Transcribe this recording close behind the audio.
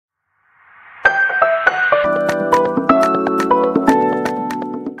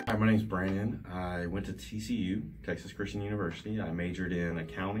name's Brandon. I went to TCU, Texas Christian University. I majored in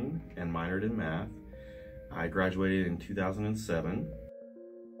accounting and minored in math. I graduated in 2007.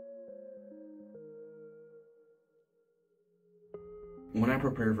 When I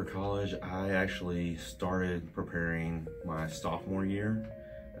prepared for college, I actually started preparing my sophomore year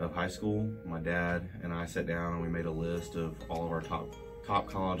of high school. My dad and I sat down and we made a list of all of our top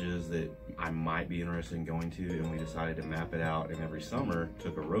colleges that I might be interested in going to, and we decided to map it out, and every summer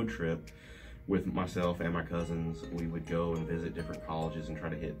took a road trip with myself and my cousins. We would go and visit different colleges and try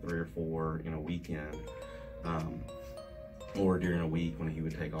to hit 3 or 4 in a weekend, or during a week when he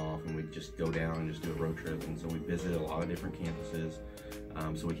would take off, and we'd just go down and just do a road trip. And so we visited a lot of different campuses,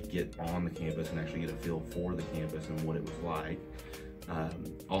 so we could get on the campus and actually get a feel for the campus and what it was like.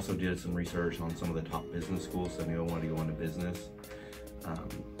 Also did some research on some of the top business schools, so I knew I wanted to go into business.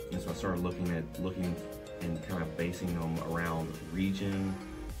 And so I started looking and kind of basing them around region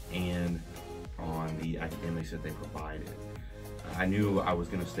and on the academics that they provided. I knew I was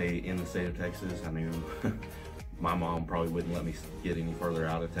going to stay in the state of Texas. I knew my mom probably wouldn't let me get any further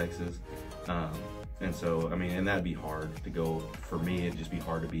out of Texas. And so, I mean, and that'd be hard to go. For me, it'd just be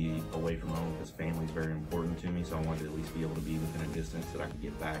hard to be away from home because family's very important to me. So I wanted to at least be able to be within a distance that I could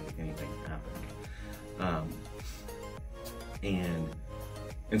get back if anything happened.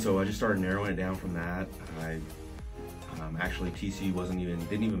 And so I just started narrowing it down from that. Actually, TCU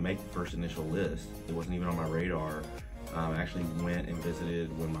didn't even make the first initial list. It wasn't even on my radar. I actually went and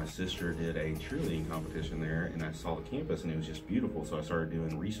visited when my sister did a cheerleading competition there, and I saw the campus and it was just beautiful. So I started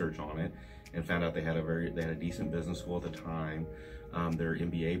doing research on it and found out they had a decent business school at the time. Their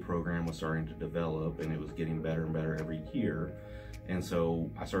MBA program was starting to develop, and it was getting better and better every year. And so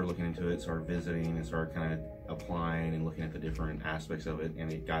I started looking into it, started visiting, and started kind of applying and looking at the different aspects of it.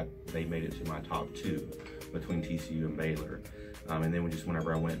 And they made it to my top 2 between TCU and Baylor. And then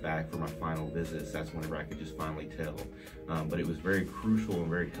whenever I went back for my final visits, that's whenever I could just finally tell. But it was very crucial and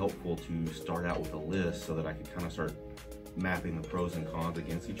very helpful to start out with a list so that I could kind of start mapping the pros and cons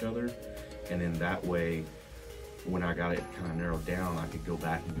against each other. And then that way, when I got it kind of narrowed down, I could go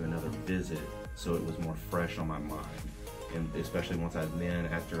back and do another visit so it was more fresh on my mind. And especially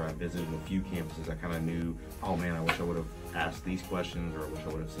after I visited a few campuses, I kind of knew, oh man, I wish I would have asked these questions, or I wish I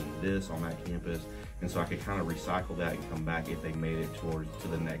would have seen this on that campus. And so I could kind of recycle that and come back if they made it to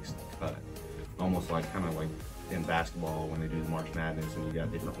the next cut. Almost kind of like in basketball when they do the March Madness and you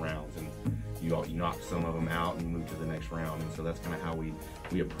got different rounds, and you knock some of them out and you move to the next round. And so that's kind of how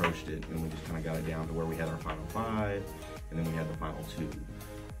we approached it, and we just kind of got it down to where we had our final 5, and then we had the final 2.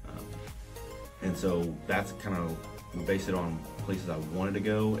 And so that's kind of, we based it on places I wanted to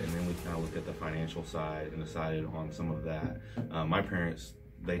go, and then we kind of looked at the financial side and decided on some of that. My parents,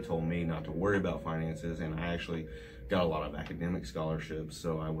 they told me not to worry about finances, and I actually got a lot of academic scholarships,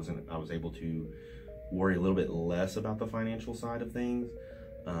 so I was able to worry a little bit less about the financial side of things.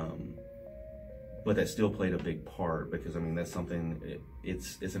 But that still played a big part, because I mean, that's something,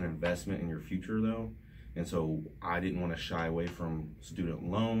 it's an investment in your future though. And so I didn't want to shy away from student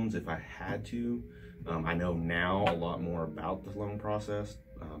loans if I had to. I know now a lot more about the loan process,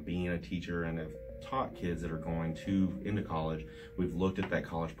 being a teacher, and have taught kids that are going into college. We've looked at that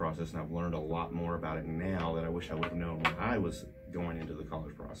college process, and I've learned a lot more about it now that I wish I would have known when I was going into the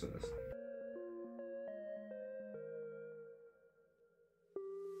college process.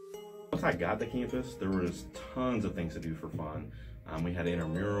 Once I got the campus, there was tons of things to do for fun. We had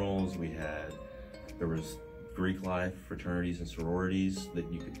intramurals, there was Greek life, fraternities and sororities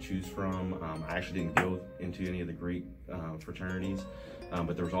that you could choose from. I actually didn't go into any of the Greek fraternities,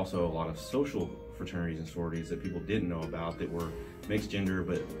 but there was also a lot of social fraternities and sororities that people didn't know about that were mixed gender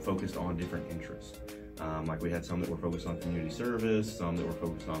but focused on different interests. Like we had some that were focused on community service, some that were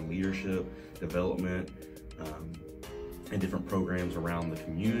focused on leadership, development, and different programs around the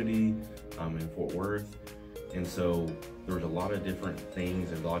community in Fort Worth. And so there was a lot of different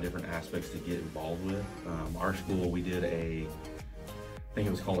things and a lot of different aspects to get involved with. Our school, we did I think it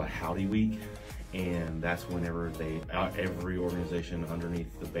was called a Howdy Week, and that's whenever every organization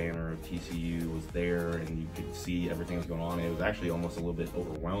underneath the banner of TCU was there, and you could see everything that was going on. It was actually almost a little bit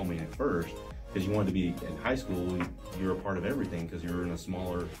overwhelming at first, because you wanted to be in high school, you're a part of everything because you're in a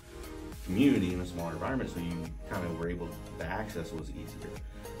smaller community, in a smaller environment, so you kind of were able, the access was easier.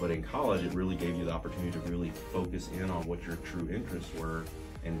 But in college, it really gave you the opportunity to really focus in on what your true interests were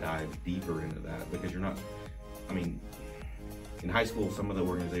and dive deeper into that, because you're not, I mean, in high school, some of the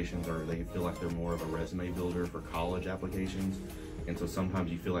organizations they feel like they're more of a resume builder for college applications. And so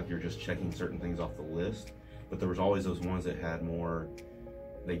sometimes you feel like you're just checking certain things off the list, but there was always those ones that had more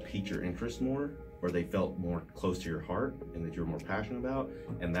they piqued your interest more, or they felt more close to your heart and that you're more passionate about.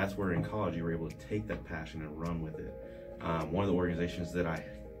 And that's where in college you were able to take that passion and run with it. One of the organizations that I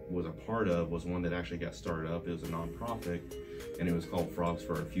was a part of was one that actually got started up. It was a nonprofit, and it was called Frogs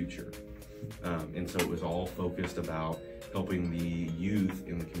for Our Future. And so it was all focused about helping the youth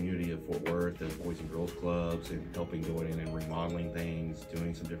in the community of Fort Worth, the Boys and Girls Clubs, and helping go in and remodeling things,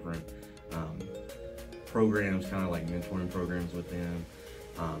 doing some different programs, kind of like mentoring programs with them.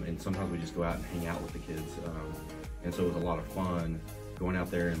 And sometimes we just go out and hang out with the kids. And so it was a lot of fun going out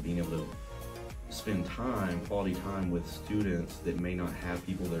there and being able to spend time, quality time with students that may not have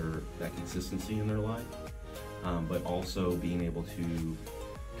people that are that consistency in their life, but also being able to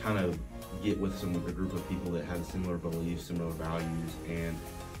kind of get with a group of people that have similar beliefs, similar values, and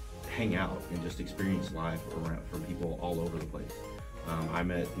hang out and just experience life around from people all over the place. I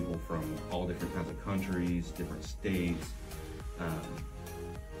met people from all different kinds of countries, different states,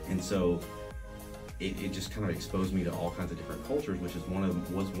 and so it just kind of exposed me to all kinds of different cultures, which is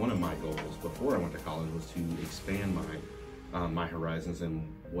was one of my goals before I went to college, was to expand my horizons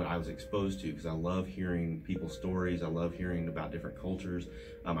and what I was exposed to, because I love hearing people's stories. I love hearing about different cultures.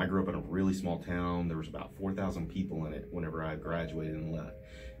 I grew up in a really small town. There was about 4,000 people in it whenever I graduated and left.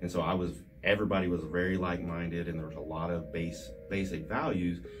 And so everybody was very like-minded, and there was a lot of basic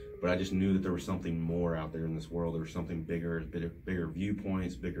values, but I just knew that there was something more out there in this world. There was something bigger, bigger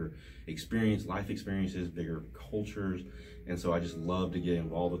viewpoints, bigger life experiences, bigger cultures. And so I just loved to get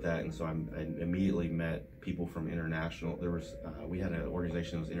involved with that. And so I immediately met people from international. We had an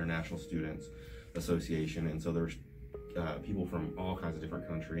organization that was International Students Association. And so there was people from all kinds of different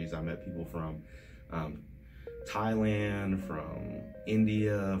countries. I met people from Thailand, from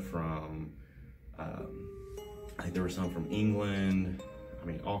India, from, I think there were some from England. I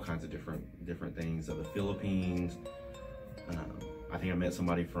mean, all kinds of different things. The Philippines. I think I met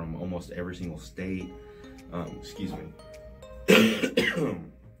somebody from almost every single state. Excuse me.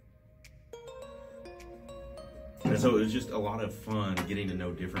 And so it was just a lot of fun getting to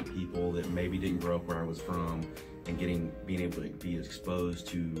know different people that maybe didn't grow up where I was from, and being able to be exposed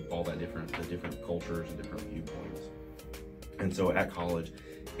to all that the different cultures and different viewpoints. And so at college,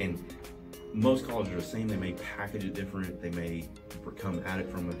 and most colleges are the same. They may package it different. They may come at it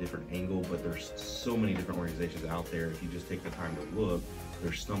from a different angle, but there's so many different organizations out there. If you just take the time to look,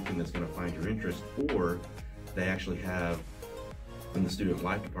 there's something that's going to find your interest, or they actually have in the student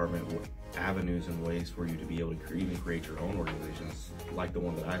life department avenues and ways for you to be able to even create your own organizations, like the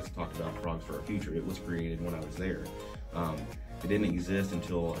one that I talked about, Frogs for Our Future. It was created when I was there. It didn't exist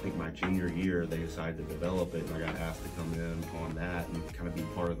until I think my junior year. They decided to develop it, and I got asked to come in on that and kind of be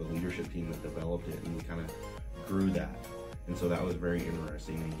part of the leadership team that developed it, and we kind of grew that. And so that was very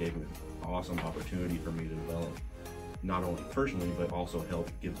interesting and gave me an awesome opportunity for me to develop, not only personally, but also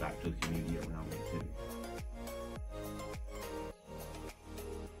help give back to the community around me too.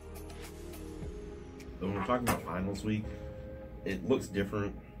 So when we're talking about finals week, it looks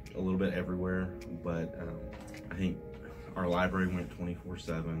different a little bit everywhere, but I think our library went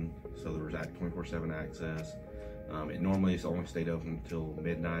 24/7, so there was 24/7 access. It normally only stayed open until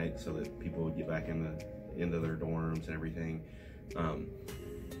midnight so that people would get back into their dorms and everything.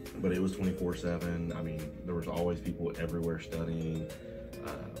 But it was 24/7. I mean, there was always people everywhere studying.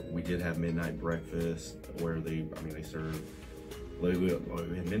 We did have midnight breakfast where they served. We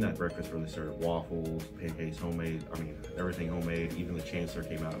had midnight breakfast where they served waffles, pancakes, homemade. I mean, everything homemade. Even the chancellor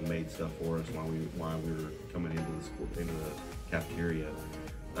came out and made stuff for us while we were coming into the cafeteria.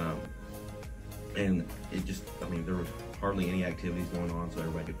 And it just, there was hardly any activities going on, so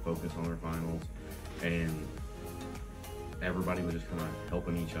everybody could focus on their finals, and everybody was just kind of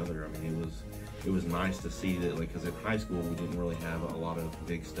helping each other. I mean, it was nice to see that, because in high school we didn't really have a lot of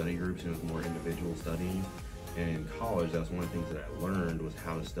big study groups, and it was more individual studying. And in college, that's one of the things that I learned, was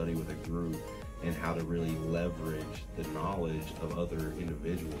how to study with a group and how to really leverage the knowledge of other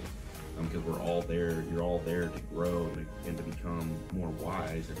individuals. Because we're all there, you're all there to grow and to become more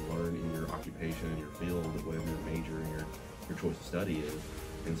wise and learn in your occupation and your field, whatever your major and your choice of study is.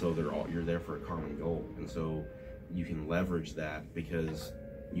 And so you're there for a common goal. And so you can leverage that, because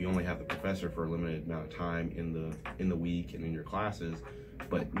you only have the professor for a limited amount of time in the week and in your classes,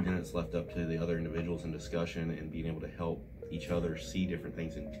 but then it's left up to the other individuals in discussion and being able to help each other see different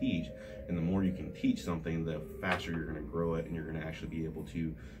things and teach. And the more you can teach something, the faster you're going to grow it, and you're going to actually be able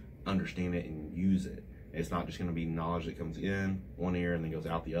to understand it and use it. It's not just going to be knowledge that comes in one ear and then goes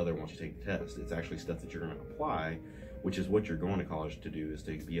out the other once you take the test. It's actually stuff that you're going to apply, which is what you're going to college to do, is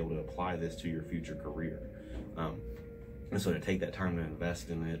to be able to apply this to your future career. And so to take that time to invest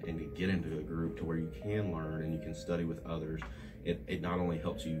in it and to get into a group to where you can learn and you can study with others it not only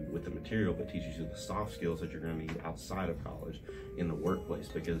helps you with the material, but teaches you the soft skills that you're going to need outside of college in the workplace,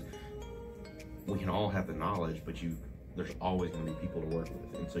 because we can all have the knowledge, but there's always going to be people to work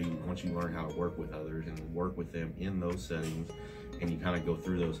with. And so once you learn how to work with others and work with them in those settings, and you kind of go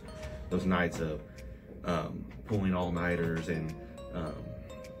through those nights of pulling all-nighters and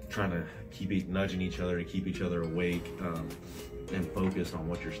trying to keep nudging each other to keep each other awake and focused on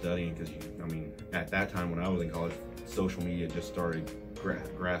what you're studying. Because I mean, at that time when I was in college, social media just started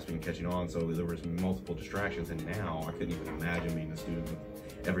grasping, catching on, so there was multiple distractions. And now I couldn't even imagine being a student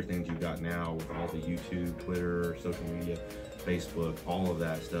with everything you've got now, with all the YouTube, Twitter, social media, Facebook, all of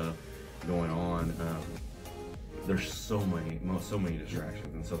that stuff going on. There's so many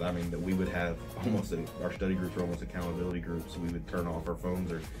distractions. And so I mean, that we would have our study groups are almost accountability groups. So we would turn off our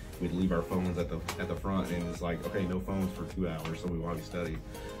phones, or we'd leave our phones at the front, and it's like, okay, no phones for 2 hours, so we want to study.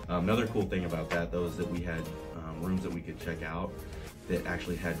 Another cool thing about that, though, is that we had rooms that we could check out that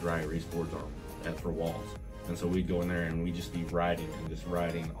actually had dry erase boards on for walls. And so we'd go in there and we'd just be writing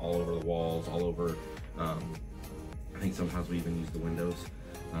all over the walls, all over. I think sometimes we even used the windows.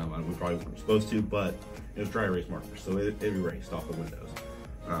 We probably weren't supposed to, but it was dry erase markers, so it erased off the windows.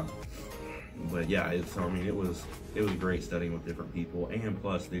 But yeah, so I mean, it was great studying with different people, and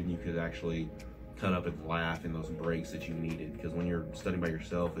plus then you could actually cut up and laugh in those breaks that you needed, because when you're studying by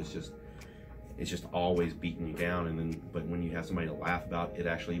yourself, it's just always beating you down. But when you have somebody to laugh about, it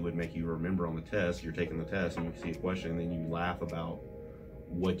actually would make you remember on the test. You're taking the test and you see a question, and then you laugh about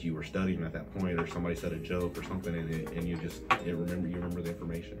what you were studying at that point, or somebody said a joke or something, and you remember the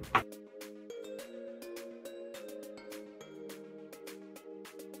information.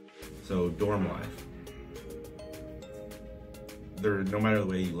 So dorm life, no matter the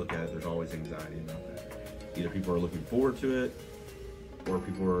way you look at it, there's always anxiety about that. Either people are looking forward to it, or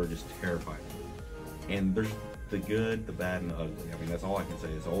people are just terrified. And there's the good, the bad, and the ugly. I mean, that's all I can say.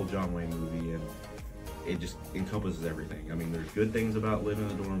 It's an old John Wayne movie, and it just encompasses everything. I mean, there's good things about living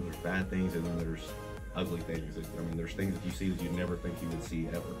in the dorms, there's bad things, and then there's ugly things. I mean, there's things that you see that you never think you would see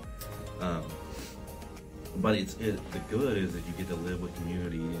ever. But the good is that you get to live with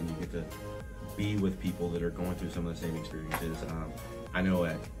community, and you get to be with people that are going through some of the same experiences. I know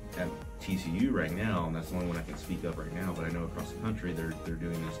at TCU right now, and that's the only one I can speak of right now, but I know across the country they're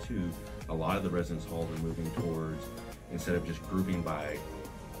doing this too. A lot of the residence halls are moving towards, instead of just grouping by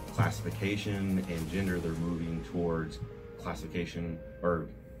classification and gender, they're moving towards classification, or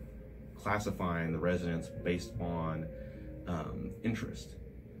classifying the residents based on interest.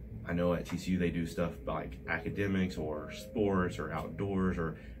 I know at TCU they do stuff like academics or sports or outdoors,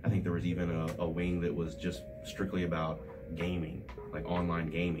 or I think there was even a wing that was just strictly about gaming, like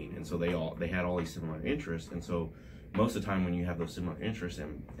online gaming. And so they had all these similar interests, and so most of the time when you have those similar interests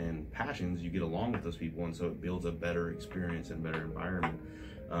and passions, you get along with those people, and so it builds a better experience and better environment.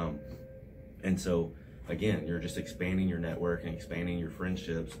 And so again, you're just expanding your network and expanding your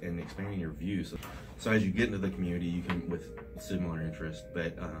friendships and expanding your views. So as you get into the community, you can, with similar interests,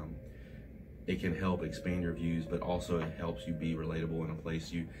 but it can help expand your views, but also it helps you be relatable in a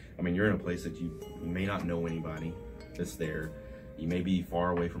place you're in a place that you may not know anybody that's there. You may be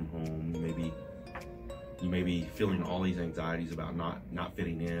far away from home. You may be feeling all these anxieties about not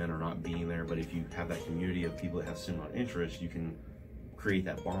fitting in or not being there. But if you have that community of people that have similar interests, you can create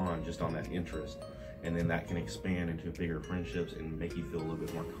that bond just on that interest. And then that can expand into bigger friendships and make you feel a little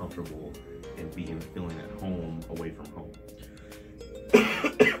bit more comfortable and feeling at home away from home.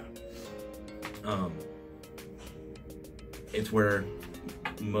 It's where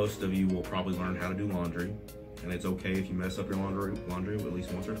most of you will probably learn how to do laundry, and it's okay if you mess up your laundry at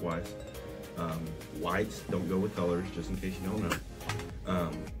least once or twice. Whites don't go with colors, just in case you don't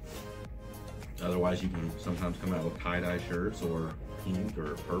know. Otherwise, you can sometimes come out with tie-dye shirts, or pink,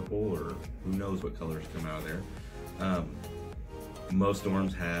 or purple, or who knows what colors come out of there. Most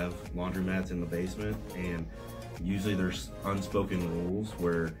dorms have laundromats in the basement, and usually there's unspoken rules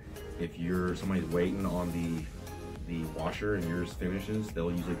where if somebody's waiting on the washer and yours finishes, they'll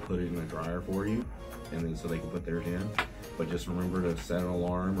usually put it in the dryer for you, and then so they can put theirs in. But just remember to set an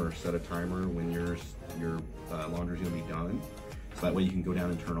alarm or set a timer when your laundry's gonna be done, so that way you can go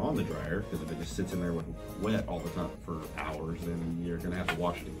down and turn on the dryer, because if it just sits in there with wet all the time for hours, then you're gonna have to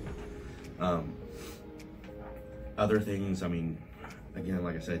wash it again. Other things, I mean, again,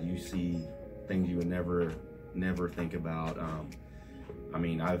 like I said, you see things you would never think about. I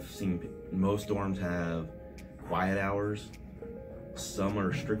mean, I've seen most dorms have quiet hours. Some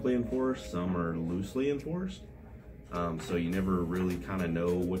are strictly enforced, some are loosely enforced. So you never really kind of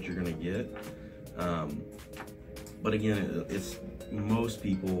know what you're gonna get. But again, most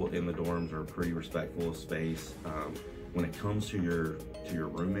people in the dorms are pretty respectful of space. when it comes to your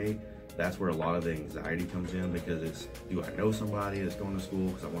roommate, that's where a lot of the anxiety comes in, because it's, do I know somebody that's going to school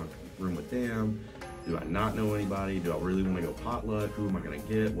because I want to room with them? Do I not know anybody? Do I really want to go potluck? Who am I going to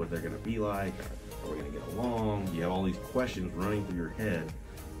get? What they're going to be like? Are we going to get along? You have all these questions running through your head.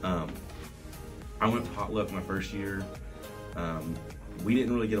 I went potluck my first year. We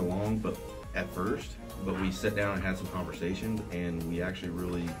didn't really get along, but at first, but we sat down and had some conversations, and we actually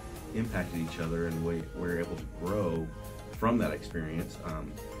really impacted each other, and we were able to grow from that experience.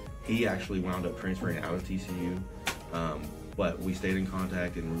 He actually wound up transferring out of TCU, but we stayed in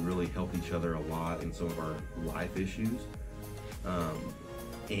contact, and we really helped each other a lot in some of our life issues.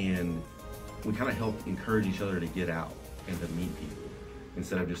 And we kind of helped encourage each other to get out and to meet people,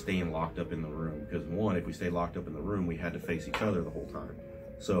 instead of just staying locked up in the room. Because one, if we stayed locked up in the room, we had to face each other the whole time.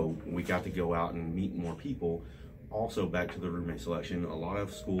 So we got to go out and meet more people. Also, back to the roommate selection, a lot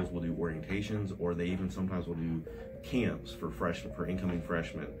of schools will do orientations, or they even sometimes will do camps for incoming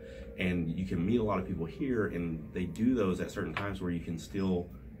freshmen. And you can meet a lot of people here, and they do those at certain times where you can still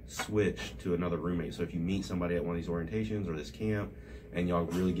switch to another roommate. So if you meet somebody at one of these orientations or this camp, and y'all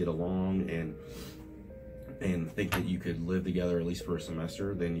really get along and think that you could live together at least for a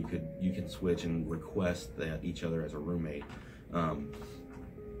semester, then you can switch and request that each other as a roommate. But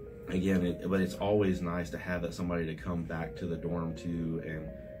it's always nice to have that somebody to come back to the dorm to and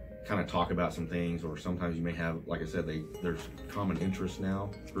kind of talk about some things. Or sometimes you may have, like I said, there's common interests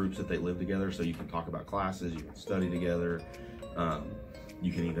now, groups that they live together, so you can talk about classes, you can study together.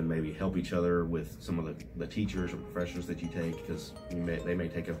 You can even maybe help each other with some of the teachers or professors that you take, because they may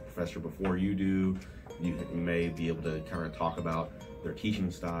take a professor before you do. You may be able to kind of talk about their teaching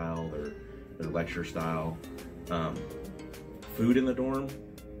style, their lecture style. Food in the dorm,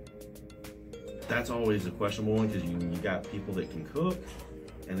 that's always a questionable one, because you got people that can cook,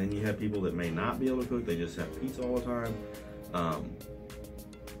 and then you have people that may not be able to cook. They just have pizza all the time.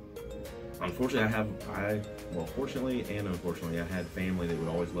 Unfortunately, fortunately and unfortunately, I had family that would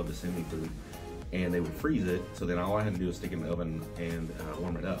always love to send me food, and they would freeze it, so then all I had to do was stick it in the oven and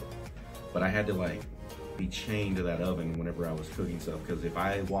warm it up. But I had to be chained to that oven whenever I was cooking stuff, because if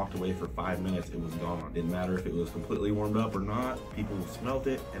I walked away for 5 minutes, it was gone. It didn't matter if it was completely warmed up or not, people smelt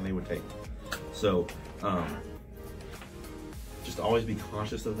it and they would take it. So just always be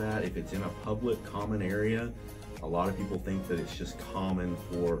conscious of that. If it's in a public common area, a lot of people think that it's just common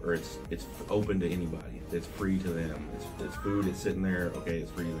or it's open to anybody. It's free to them. It's food, it's sitting there, okay,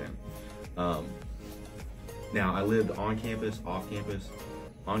 it's free to them. Now, I lived on campus, off campus.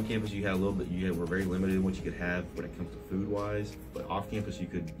 On campus, you were very limited in what you could have when it comes to food-wise, but off campus,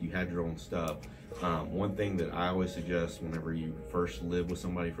 you had your own stuff. One thing that I always suggest whenever you first live with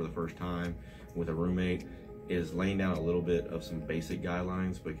somebody for the first time, with a roommate, is laying down a little bit of some basic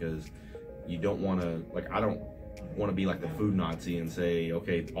guidelines, because you don't want to, I don't want to be like the food Nazi and say,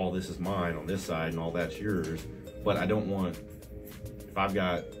 okay, all this is mine on this side and all that's yours. But I don't want, if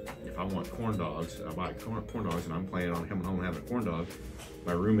I want corn dogs, I buy corn dogs and I'm planning on coming home and having a corn dog,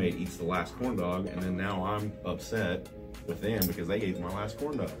 my roommate eats the last corn dog, and then now I'm upset with them because they ate my last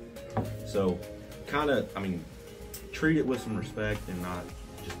corn dog. So treat it with some respect and not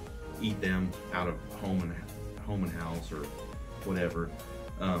just eat them out of home and house or whatever.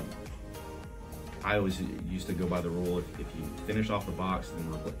 I always used to go by the rule, if you finish off the box,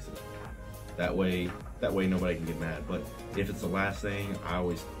 then replace it. That way nobody can get mad. But if it's the last thing,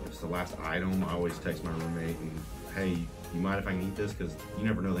 if it's the last item, I always text my roommate and, hey, you mind if I can eat this? Because you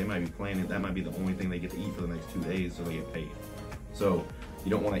never know, they might be planning, that might be the only thing they get to eat for the next 2 days, so they get paid. So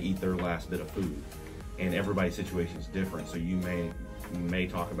you don't want to eat their last bit of food. And everybody's situation is different, so you may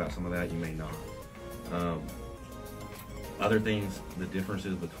talk about some of that, you may not. Other things, the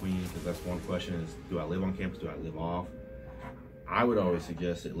differences between, because that's one question, is do I live on campus, do I live off? I would always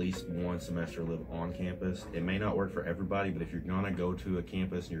suggest at least one semester live on campus. It may not work for everybody, but if you're gonna go to a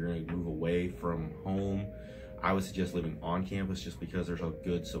campus and you're gonna move away from home, I would suggest living on campus, just because there's a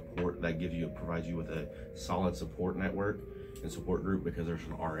good support that provides you with a solid support network and support group, because there's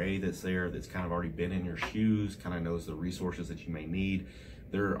an RA that's there that's kind of already been in your shoes, kind of knows the resources that you may need.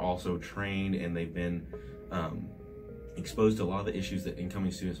 They're also trained and they've been exposed to a lot of the issues that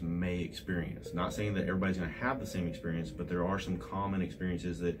incoming students may experience. Not saying that everybody's going to have the same experience, but there are some common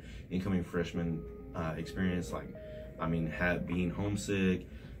experiences that incoming freshmen experience, being homesick,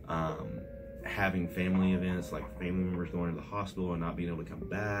 having family events, like family members going to the hospital and not being able to come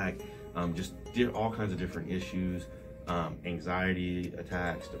back, just all kinds of different issues, anxiety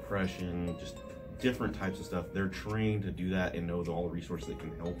attacks, depression, just different types of stuff. They're trained to do that and know all the resources that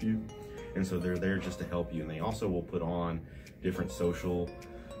can help you. And so they're there just to help you. And they also will put on different social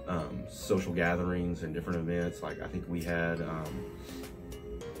social gatherings and different events. Like I think we had, I'm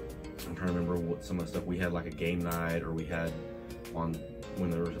trying to remember what some of the stuff we had, like a game night, or we had on when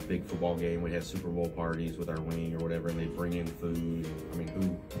there was a big football game, we had Super Bowl parties with our wing or whatever, and they bring in food. I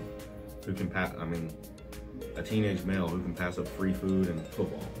mean, who can pass? I mean, a teenage male who can pass up free food and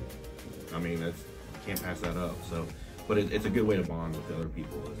football. I mean, you can't pass that up. So, but it's a good way to bond with other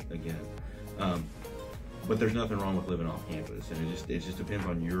people again. But there's nothing wrong with living off campus, and it just depends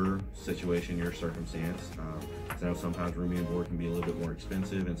on your situation, your circumstance. I know sometimes rooming and board can be a little bit more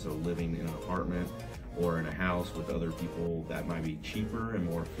expensive, and so living in an apartment or in a house with other people, that might be cheaper and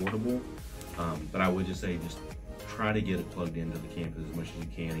more affordable. But I would just say, just try to get it plugged into the campus as much as you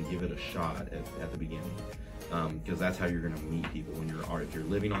can, and give it a shot at the beginning, because that's how you're going to meet people if you're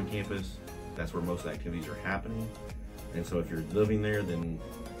living on campus. That's where most of the activities are happening, and so if you're living there, then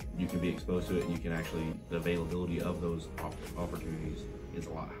you can be exposed to it, and you can actually, the availability of those opportunities is a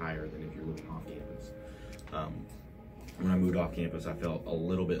lot higher than if you're living off campus. When I moved off campus, I felt a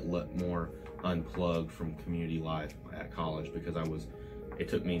little bit more unplugged from community life at college, because I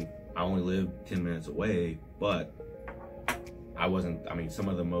only lived 10 minutes away, but some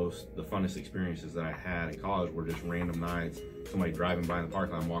of the funnest experiences that I had in college were just random nights, somebody driving by in the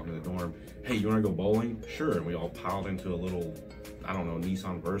parking lot, I'm walking to the dorm, hey, you wanna go bowling? Sure, and we all piled into a little, I don't know,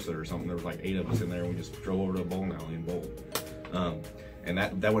 Nissan Versa or something. There was like 8 of us in there, and we just drove over to a bowling alley and bowled. And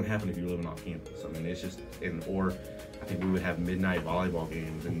that wouldn't happen if you were living off campus. I mean, it's just, or I think we would have midnight volleyball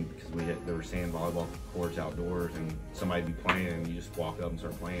games, and because there were sand volleyball courts outdoors, and somebody'd be playing, and you just walk up and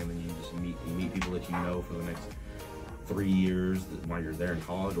start playing, and you just meet people that you know for the next 3 years while you're there in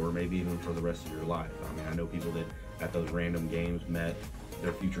college, or maybe even for the rest of your life. I mean, I know people that at those random games met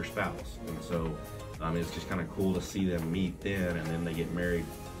their future spouse, and so it's just kind of cool to see them meet then, and then they get married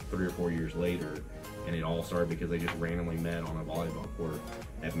 3 or 4 years later, and it all started because they just randomly met on a volleyball court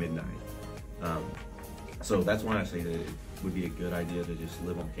at midnight. So that's why I say that it would be a good idea to just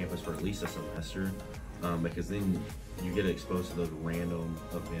live on campus for at least a semester, because then you get exposed to those random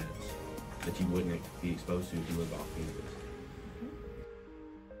events that you wouldn't be exposed to if you lived off campus.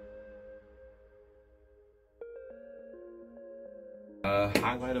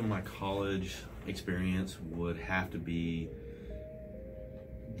 Highlight of my college experience would have to be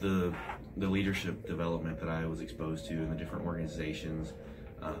the leadership development that I was exposed to in the different organizations,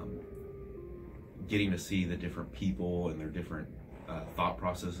 getting to see the different people and their different thought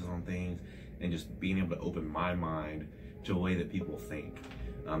processes on things, and just being able to open my mind to a way that people think.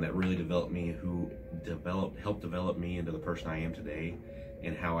 That really helped develop me into the person I am today,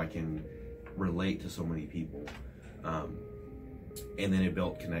 and how I can relate to so many people. And then it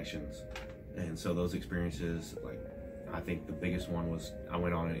built connections. And so those experiences, like, I think the biggest one was I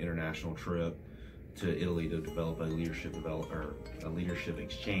went on an international trip to Italy to develop a leadership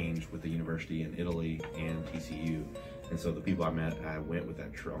exchange with the university in Italy and TCU. And so the people I went with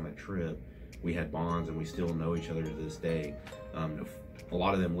on that trip, we had bonds, and we still know each other to this day. A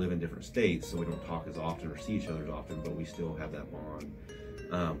lot of them live in different states, so we don't talk as often or see each other as often, but we still have that bond.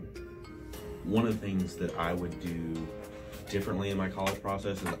 One of the things that I would do differently in my college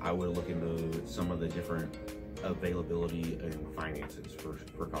process is I would look into some of the different availability and finances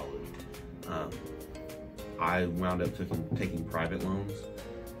for college. I wound up taking private loans,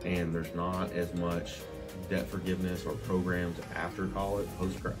 and there's not as much debt forgiveness or programs after college,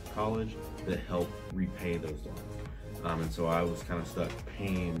 post-college, that help repay those loans. And so I was kind of stuck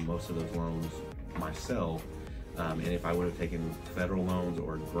paying most of those loans myself. And if I would have taken federal loans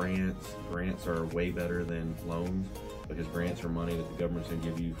or grants are way better than loans, because grants are money that the government's going to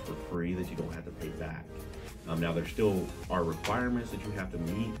give you for free that you don't have to pay back. Now, there still are requirements that you have to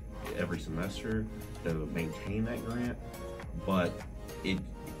meet every semester to maintain that grant, but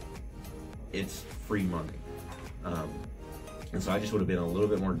it's free money. And so I just would have been a little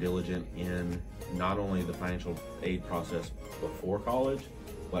bit more diligent in not only the financial aid process before college,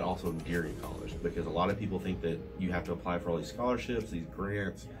 but also during college, because a lot of people think that you have to apply for all these scholarships, these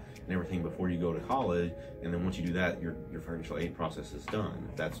grants, and everything before you go to college, and then once you do that, your financial aid process is done.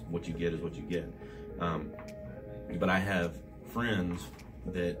 If that's what you get, is what you get. But I have friends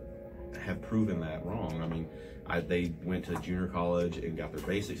that have proven that wrong. I mean, they went to junior college and got their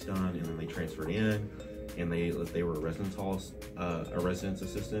basics done, and then they transferred in, and they were a residence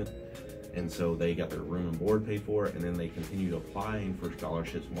assistant, and so they got their room and board paid for, and then they continued applying for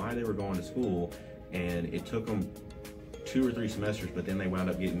scholarships while they were going to school, and it took them 2 or 3 semesters, but then they wound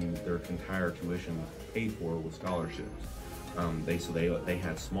up getting their entire tuition paid for with scholarships. They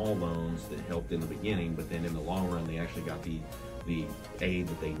had small loans that helped in the beginning, but then in the long run, they actually got the aid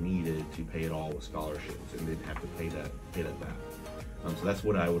that they needed to pay it all with scholarships, and didn't have to pay that back. So that's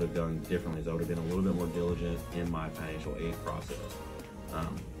what I would have done differently, is I would have been a little bit more diligent in my financial aid process.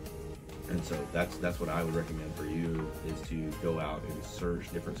 And so that's what I would recommend for you, is to go out and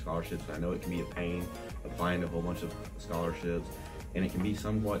search different scholarships. I know it can be a pain applying to a whole bunch of scholarships, and it can be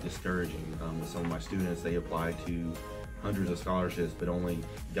somewhat discouraging. With some of my students, they applied to hundreds of scholarships but only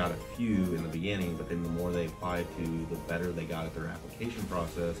got a few in the beginning, but then the more they applied to, the better they got at their application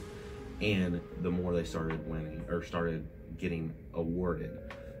process, and the more they started winning or started getting awarded.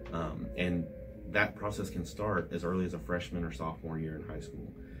 And that process can start as early as a freshman or sophomore year in high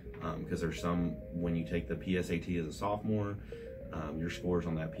school. Because there's some, when you take the PSAT as a sophomore, your scores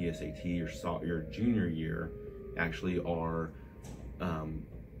on that PSAT your junior year actually are,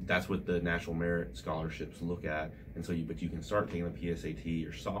 that's what the National Merit Scholarships look at. And so but you can start taking the PSAT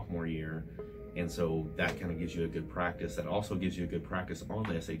your sophomore year. And so that kind of gives you a good practice. That also gives you a good practice on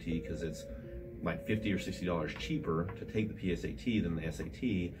the SAT, because it's like $50 or $60 cheaper to take the PSAT than the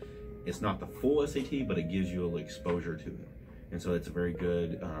SAT. It's not the full SAT, but it gives you a little exposure to it. And so it's a very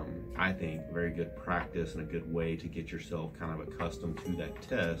good, I think, very good practice and a good way to get yourself kind of accustomed to that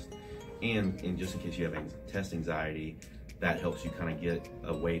test. And just in case you have test anxiety, that helps you kind of get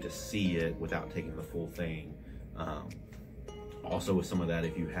a way to see it without taking the full thing. Also with some of that,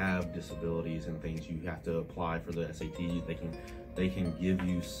 if you have disabilities and things, you have to apply for the SAT. They can give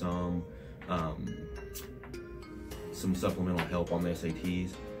you some supplemental help on the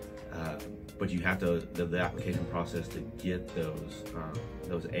SATs. But you have to, the application process to get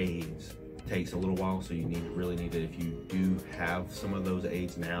those aids takes a little while, so you really need to, if you do have some of those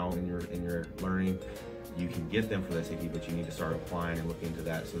aids now in your learning, you can get them for the SAT, but you need to start applying and look into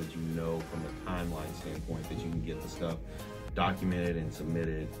that so that you know from the timeline standpoint that you can get the stuff documented and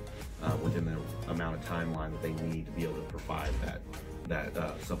submitted within the amount of timeline that they need to be able to provide that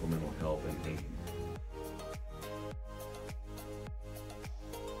supplemental help and aid.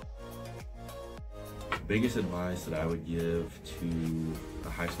 Biggest advice that I would give to a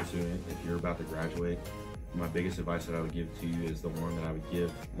high school student, if you're about to graduate, my biggest advice that I would give to you is the one that I would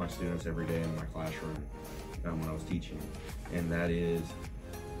give my students every day in my classroom when I was teaching. And that is,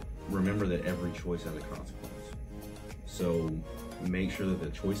 remember that every choice has a consequence. So make sure that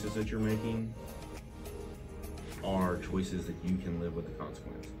the choices that you're making are choices that you can live with the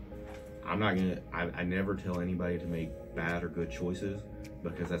consequence. I never tell anybody to make bad or good choices,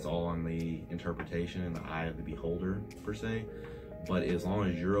 because that's all on the interpretation and the eye of the beholder, per se. But as long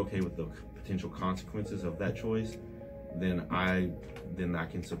as you're okay with the potential consequences of that choice, then I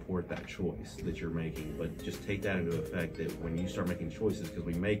can support that choice that you're making. But just take that into effect, that when you start making choices, because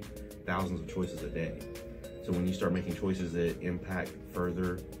we make thousands of choices a day, so when you start making choices that impact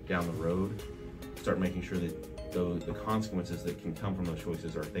further down the road, start making sure that the consequences that can come from those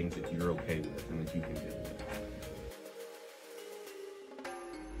choices are things that you're okay with and that you can do.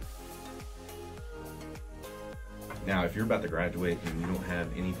 Now, if you're about to graduate and you don't have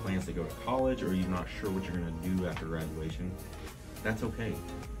any plans to go to college, or you're not sure what you're going to do after graduation, that's okay.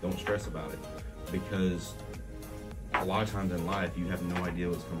 Don't stress about it, because a lot of times in life you have no idea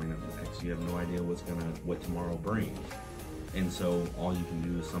what's coming up next. You have no idea what tomorrow brings, and so all you can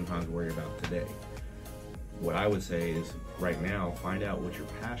do is sometimes worry about today. What I would say is, right now, find out what you're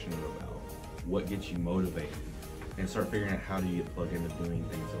passionate about, what gets you motivated, and start figuring out how do you get plugged into doing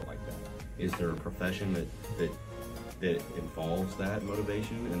things like that. Is there a profession that involves that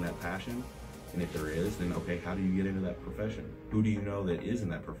motivation and that passion? And if there is, then okay, how do you get into that profession? Who do you know that is in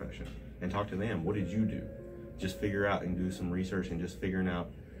that profession? And talk to them. What did you do? Just figure out and do some research, and just figuring out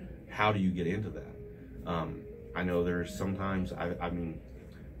how do you get into that. I know there's sometimes, I mean,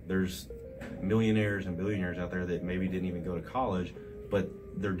 there's millionaires and billionaires out there that maybe didn't even go to college, but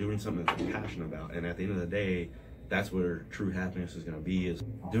they're doing something that they're passionate about. And at the end of the day, that's where true happiness is going to be, is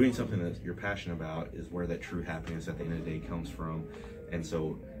doing something that you're passionate about is where that true happiness at the end of the day comes from. And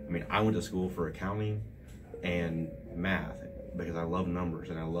so, I mean, I went to school for accounting and math because I love numbers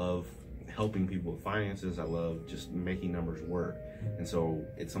and I love helping people with finances. I love just making numbers work. And so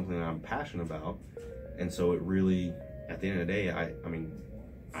it's something that I'm passionate about. And so it really, at the end of the day, I mean,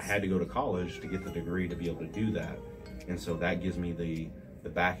 I had to go to college to get the degree to be able to do that. And so that gives me the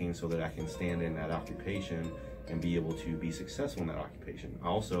backing so that I can stand in that occupation and be able to be successful in that occupation.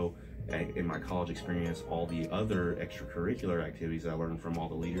 Also, in my college experience, all the other extracurricular activities I learned from, all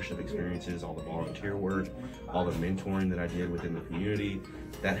the leadership experiences, all the volunteer work, all the mentoring that I did within the community,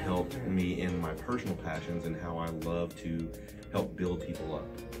 that helped me in my personal passions and how I love to help build people up.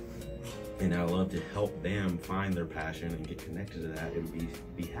 And I love to help them find their passion and get connected to that and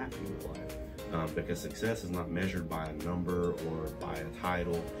be happy with life. Because success is not measured by a number or by a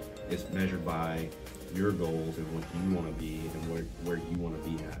title. It's measured by your goals and what you want to be and where you want to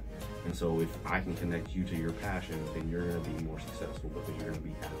be at. And so if I can connect you to your passion, then you're going to be more successful because you're going to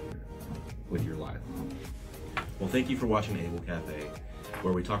be happier with your life. Well, thank you for watching Able Cafe,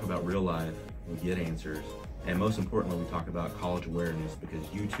 where we talk about real life, we get answers, and most importantly, we talk about college awareness because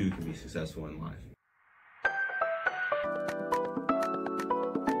you too can be successful in life.